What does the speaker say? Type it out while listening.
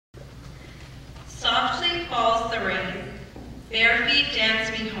Softly falls the rain, bare feet dance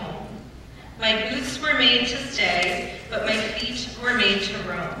me home. My boots were made to stay, but my feet were made to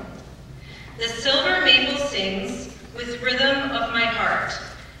roam. The silver maple sings with rhythm of my heart,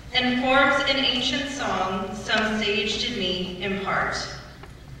 and forms an ancient song some sage did me impart.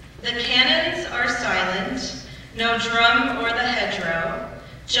 The cannons are silent, no drum or the hedgerow,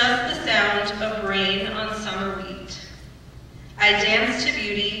 just the sound of rain on summer wheat. I dance to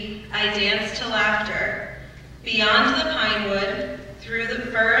beauty, I dance to laughter. Beyond the pine wood, through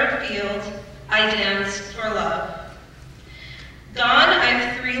the furrowed field, I dance for love. Gone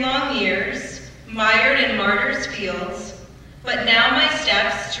I've 3 long years, mired in martyrs' fields, but now my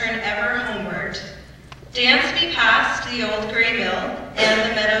steps turn ever homeward. Dance me past the old gray mill and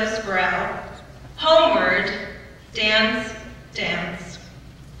the meadow's brow. Homeward, dance, dance.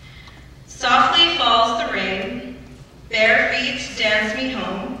 Softly falls the rain, bare feet dance me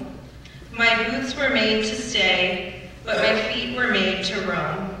home. My boots were made to stay, but my feet were made to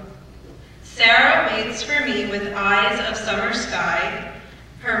roam. Sarah waits for me with eyes of summer sky,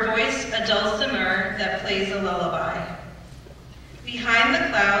 her voice a dulcimer that plays a lullaby. Behind the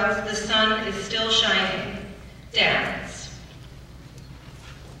clouds, the sun is still shining. Dance.